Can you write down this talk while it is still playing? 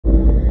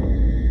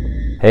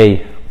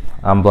Hey,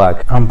 I'm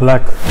black. I'm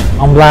black.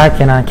 I'm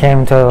black and I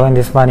came to win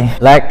this money.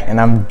 Black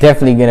and I'm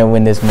definitely gonna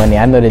win this money.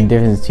 I know the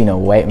difference between a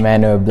white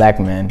man or a black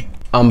man.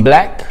 I'm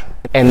black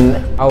and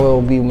I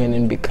will be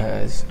winning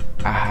because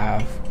I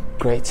have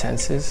great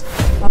senses.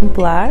 I'm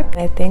black.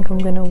 I think I'm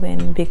gonna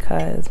win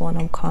because one,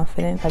 I'm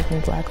confident. I've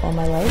been black all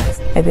my life.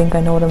 I think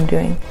I know what I'm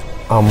doing.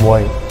 I'm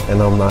white and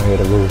I'm not here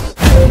to lose.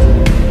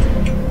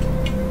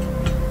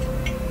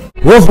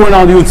 What's going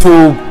on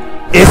YouTube?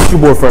 It's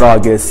your boy Fred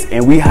Auguste,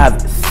 and we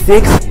have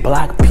 6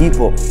 black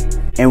people,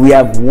 and we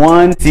have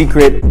 1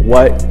 secret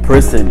white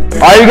person.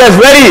 Are you guys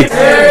ready?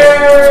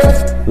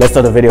 Yeah. Let's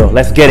start the video.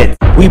 Let's get it.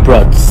 We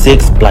brought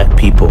 6 black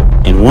people,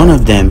 and one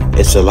of them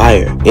is a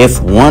liar.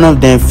 If one of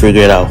them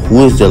figured out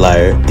who is the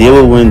liar, they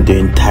will win the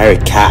entire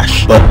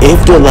cash. But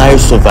if the liar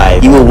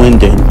survives, he will win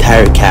the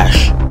entire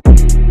cash.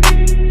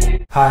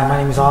 Hi, my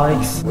name is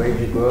Alex. Where did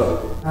you grow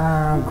up?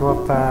 I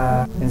grew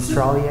up in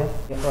Australia.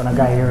 When I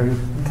got here, it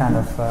kind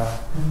of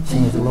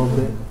changed a little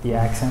bit, the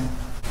accent.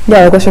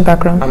 Yeah, like what's your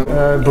background?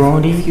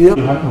 Burundi.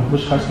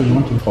 Which high school you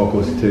went to?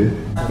 Auguste too.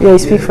 Yeah, you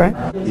speak French?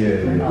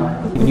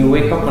 Yeah. When you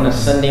wake up on a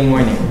Sunday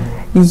morning,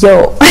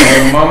 Yo.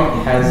 your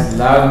mom has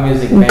loud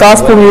music.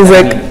 Gospel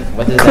music.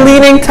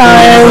 Cleaning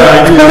time.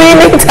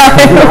 Cleaning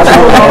time.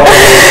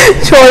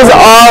 Chores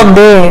all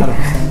day.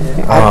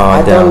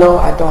 I don't know.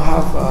 I don't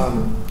have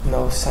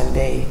no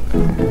Sunday.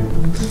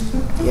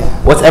 Yeah.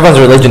 What's everyone's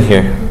religion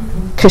here?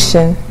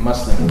 Christian.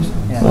 Muslim.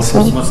 Yeah.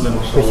 Muslim.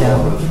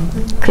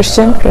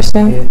 Christian.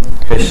 Christian.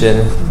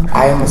 Christian.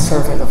 I am a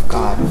servant of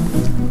God.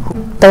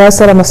 The Lord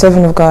said I'm a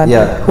servant of God.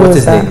 Yeah. Who What's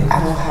is his that? name? I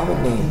don't have a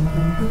name.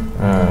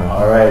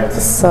 Alright.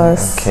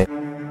 Sus. Okay.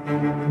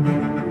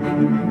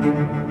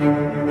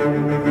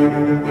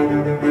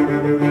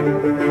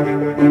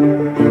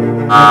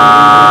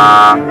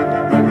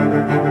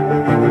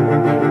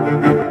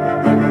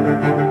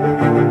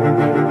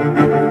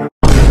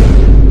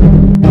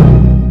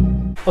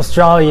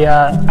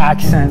 Australia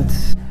accent.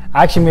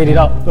 I actually made it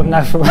up. I'm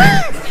not sure.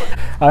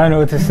 I don't know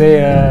what to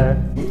say.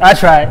 I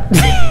tried.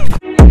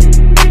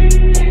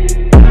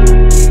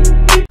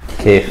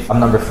 Okay, I'm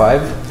number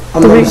 5.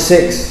 I'm number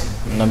 6.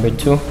 Number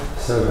 2.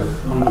 7.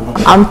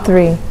 I'm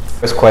 3.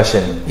 First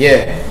question.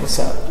 Yeah. What's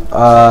up?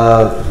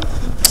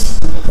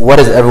 What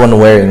is everyone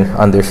wearing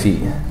on their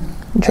feet?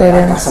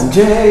 Jordans. Some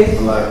J.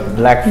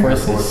 Black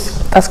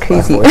forces. That's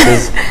crazy.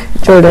 Forces.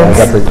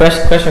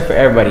 Jordans. Question for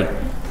everybody.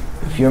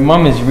 If your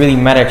mom is really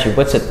mad at you,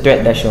 what's a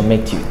threat that she'll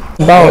make to you?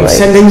 I'm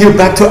sending you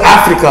back to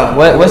Africa.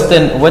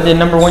 What the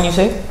number 1 you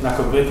say? Bruh,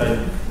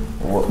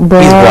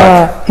 He's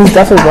black. He's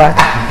definitely black.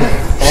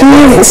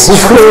 She's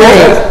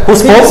straight. Who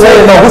spoke?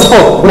 Who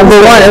spoke?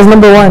 Number 1 is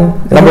number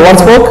 1. Number 1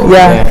 spoke?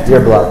 Yeah.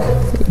 You're black.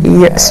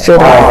 Yeah,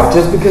 straight up.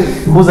 Just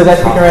because. Who's the guy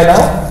speaking right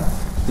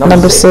now?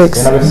 Number 6.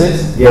 You're number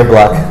 6? You're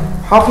black.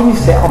 How can you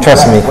say I'm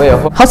Trust black? me. Wait,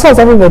 How tall is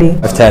everybody?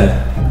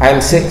 5'10".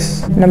 I'm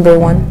 6. Number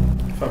 1.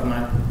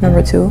 5'9".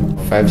 Number 2.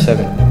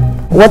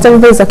 5'7". What's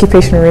everybody's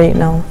occupation right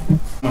now?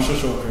 I'm a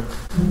social worker.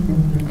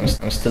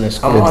 I'm still in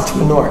school. I'm an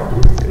entrepreneur.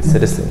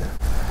 Citizen.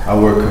 I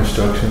work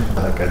construction,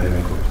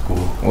 academic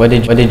school. What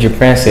did your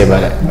parents say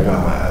about it? I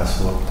got my ass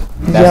whooped.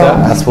 That's all?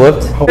 Ass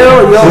whooped?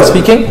 Yo. Who's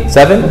speaking?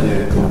 7?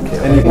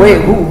 Yeah.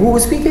 Wait, who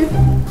was speaking?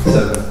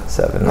 7.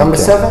 7. Number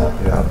okay.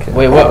 7? Yeah. Okay.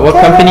 Wait, what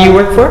company you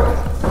work for?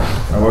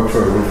 I work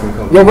for a roofing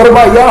company. Yo, what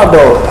about y'all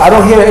though? I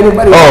don't hear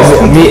anybody.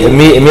 Oh,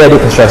 me, I do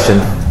construction.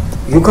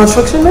 You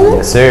construction man?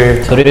 Yes,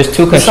 sir. So there's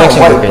 2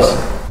 construction white, workers.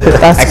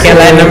 That's I can't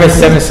lie, number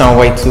 7 sound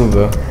white too,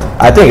 bro.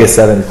 I think it's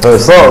 7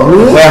 first. Bro,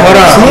 really? Wait, hold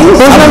on.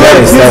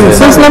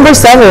 Who's number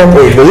 7?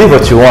 Wait, believe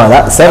what you want.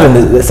 That 7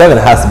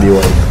 has to be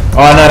white.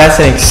 Oh no,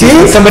 that's an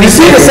excuse. Somebody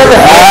see the 7.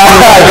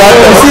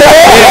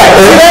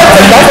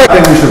 I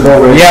think we should go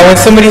right. Yeah, when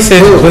somebody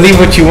says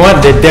believe what you want,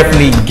 they're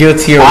definitely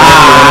guilty or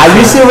whatever.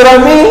 You see what I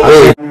mean?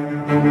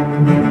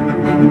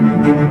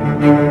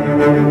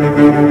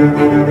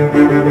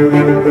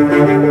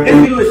 This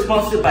video is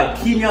sponsored by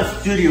Kenya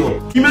Studio.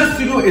 Kenya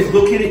Studio is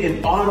located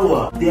in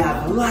Ottawa. They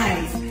have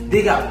lights,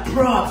 they got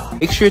props.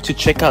 Make sure to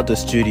check out the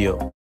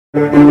studio.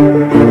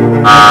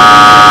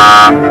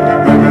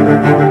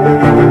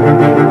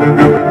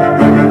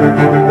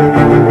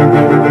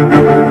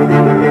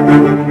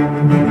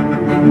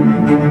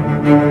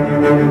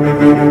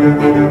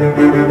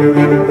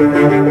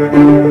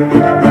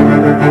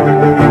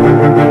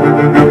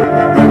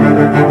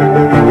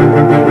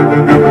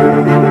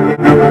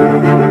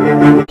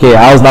 Okay,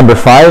 I was number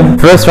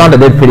 5. First round I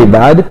did pretty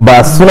bad, but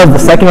as soon as the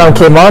second round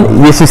came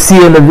on, you should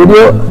see in the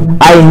video,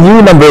 I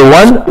knew number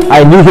 1,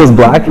 I knew he was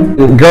black.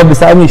 The girl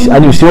beside me, I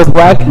knew she was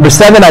black. Number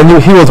 7, I knew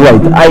he was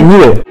white. I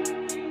knew it.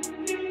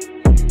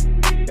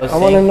 I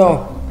want to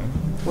know,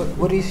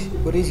 what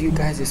is you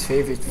guys'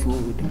 favorite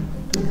food?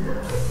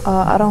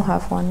 I don't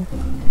have one.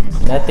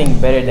 Nothing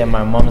better than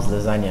my mom's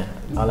lasagna.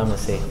 All I'm gonna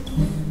say.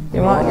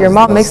 Your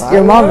mom makes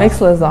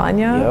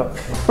lasagna?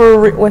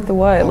 Yep. With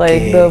what?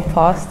 Like the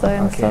pasta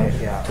and stuff?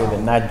 Yeah. So they're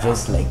not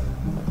just like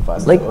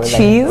pasta. Like or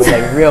cheese?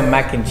 Like real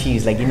mac and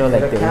cheese. Like, you know,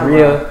 like the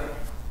real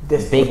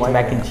Baked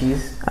mac and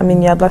cheese. I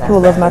mean, yeah, black people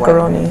love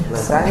macaroni.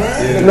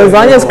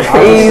 Lasagna is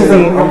crazy.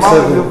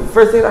 The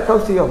first thing that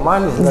comes to your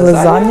mind is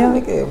lasagna.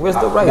 Nigga, where's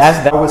the rice?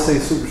 I would say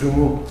soup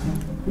jumu.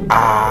 Yeah,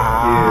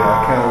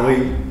 I can't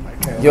wait.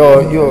 Yo,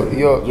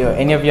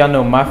 any of y'all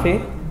know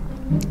mafe?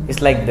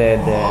 It's like the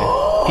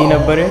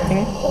peanut butter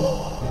thing.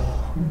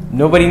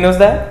 Nobody knows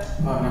that?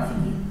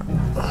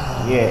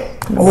 Yeah.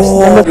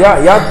 Oh,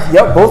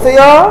 yeah, both of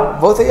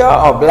y'all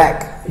are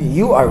black.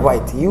 You are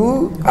white.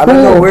 I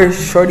don't know where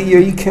shorty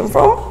you came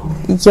from.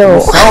 Yo.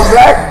 You sound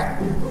black.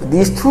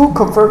 These two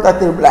confirm that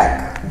they're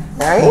black.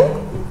 Right?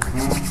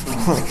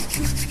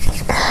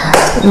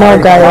 No,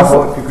 guys.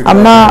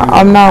 I'm not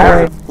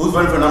worried. Who's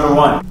running for number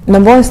one?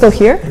 Number one's still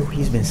here?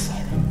 He's been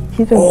silent.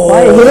 He's been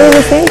quiet. He didn't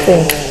even say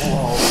anything.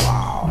 Oh,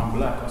 wow. I'm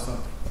black. What's up?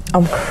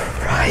 I'm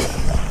crying.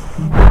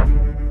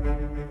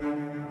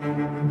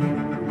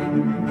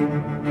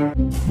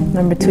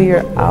 Number two,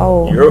 you're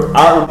out. You're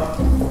out.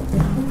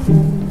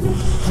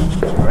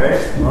 Alright,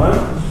 one,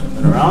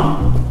 turn around.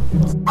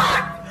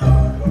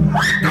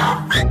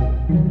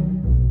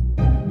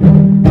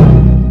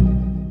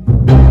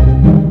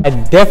 I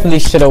definitely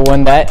should have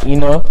won that, you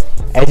know.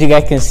 As you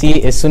guys can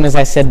see, as soon as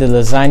I said the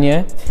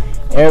lasagna,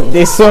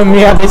 they saw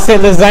me out. They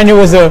said lasagna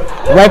was a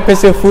white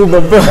person food,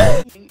 but bro.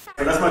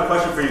 That's my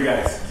question for you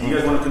guys. Do you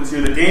guys want to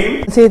continue the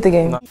game? Continue the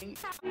game.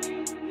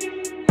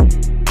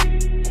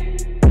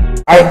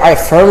 I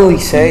firmly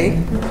say.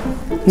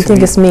 You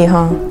think it's me,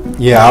 huh?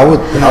 Yeah, I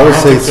would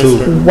say too.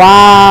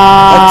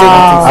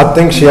 Wow. I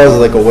think she has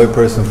like a white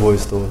person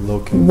voice though,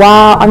 low-key.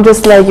 Wow, I'm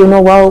just like,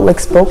 well, like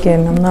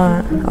spoken. I'm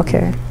not.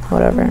 Okay,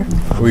 whatever.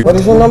 What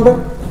is your number?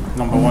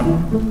 Number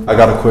one. I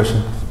got a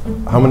question.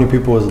 How many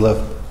people is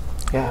left?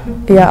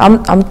 Yeah,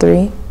 I'm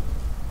 3.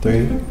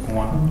 3?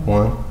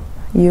 1.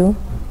 You?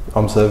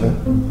 I'm 7.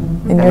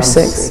 And you're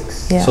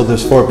 6. Yeah. So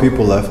there's 4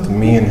 people left.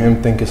 Me and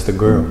him think it's the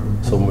girl.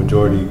 So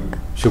majority.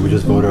 Should we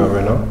just vote her out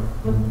right now?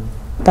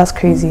 That's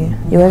crazy.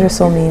 You guys are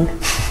so mean.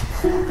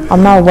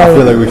 I'm not white. I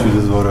feel like we should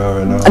just vote her out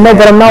right now. No,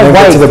 but I'm not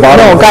white.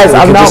 No, guys,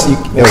 I'm not.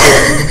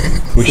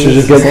 We should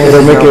just get.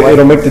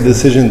 It'll make the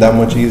decision that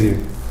much easier.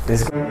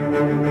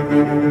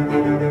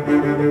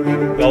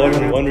 Y'all have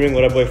been wondering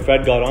what our boy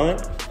Fred got on?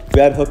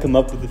 We had to hook him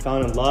up with the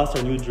Found and Lost,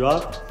 our new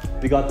drop.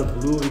 We got the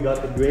blue, we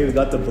got the gray, we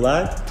got the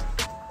black.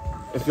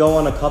 If y'all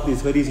want to copy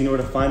these hoodies, you know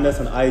where to find us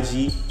on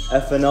IG,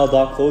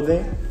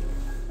 fnl.clothing.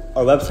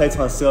 Our website's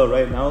on sale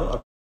right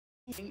now.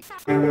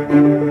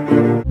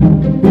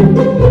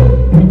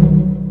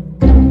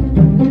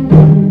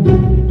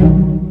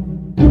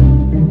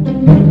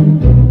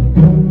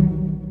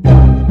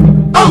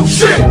 Oh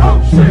shit!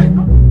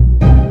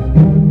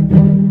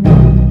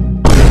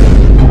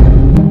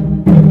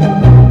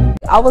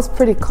 I was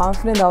pretty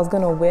confident I was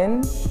gonna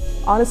win.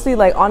 Honestly,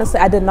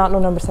 I did not know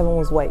number 7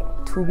 was white.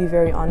 To be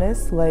very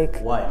honest,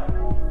 Why?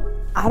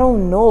 I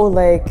don't know,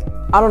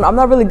 I'm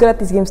not really good at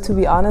these games to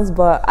be honest,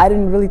 but I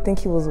didn't really think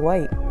he was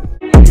white.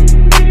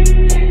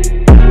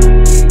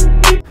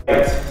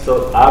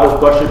 So I have a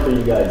question for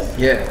you guys.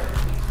 Yeah.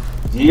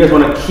 Do you guys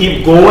want to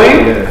keep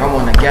going? I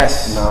want to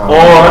guess.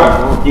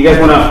 Or do you guys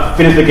want to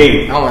finish the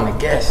game? I want to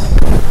guess.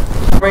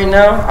 Right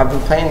now, I've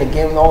been playing the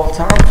game the whole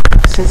time.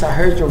 Since I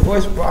heard your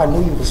voice, bro, I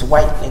knew you was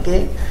white,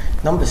 nigga.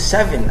 Number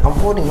 7. I'm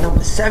voting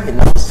number 7.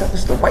 Number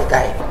 7's the white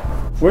guy.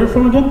 Where are you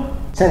from again?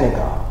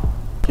 Senegal.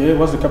 Okay,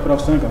 what's the capital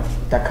of Senegal?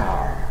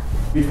 Dakar.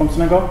 You from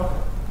Senegal?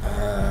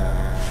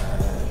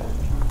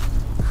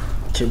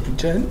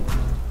 Djibouti.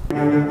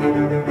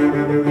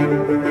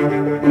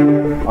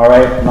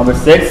 Alright, number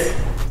 6.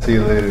 See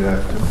you later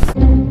after.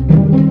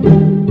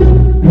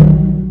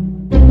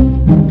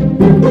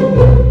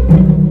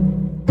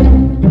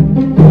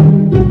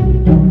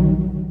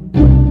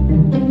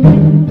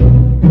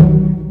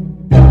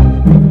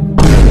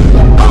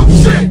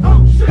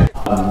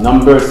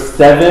 Number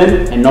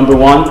 7 and number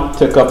 1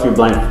 took up your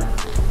blind.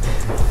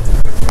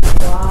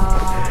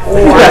 Oh,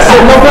 I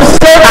said number 7!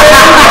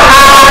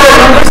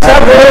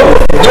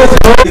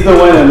 He's the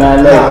winner, man.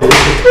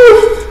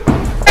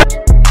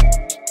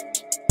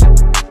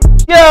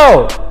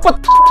 Yo, what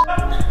the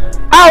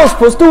I was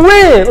supposed to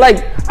win.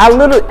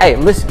 Hey,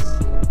 listen.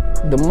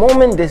 The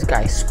moment this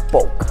guy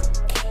spoke,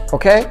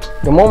 okay?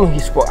 The moment he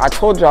spoke, I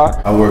told y'all.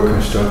 I work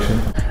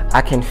construction.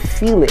 I can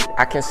feel it.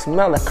 I can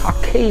smell a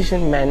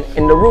Caucasian man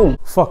in the room.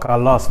 Fuck, I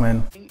lost,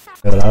 man.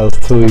 Yeah, that was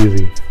too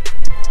easy.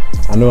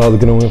 I knew I was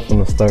gonna win from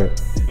the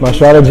start. My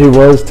strategy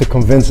was to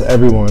convince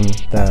everyone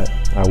that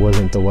I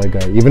wasn't the white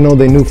guy. Even though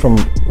they knew from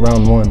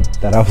round 1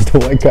 that I was the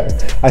white guy,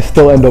 I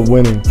still end up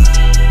winning.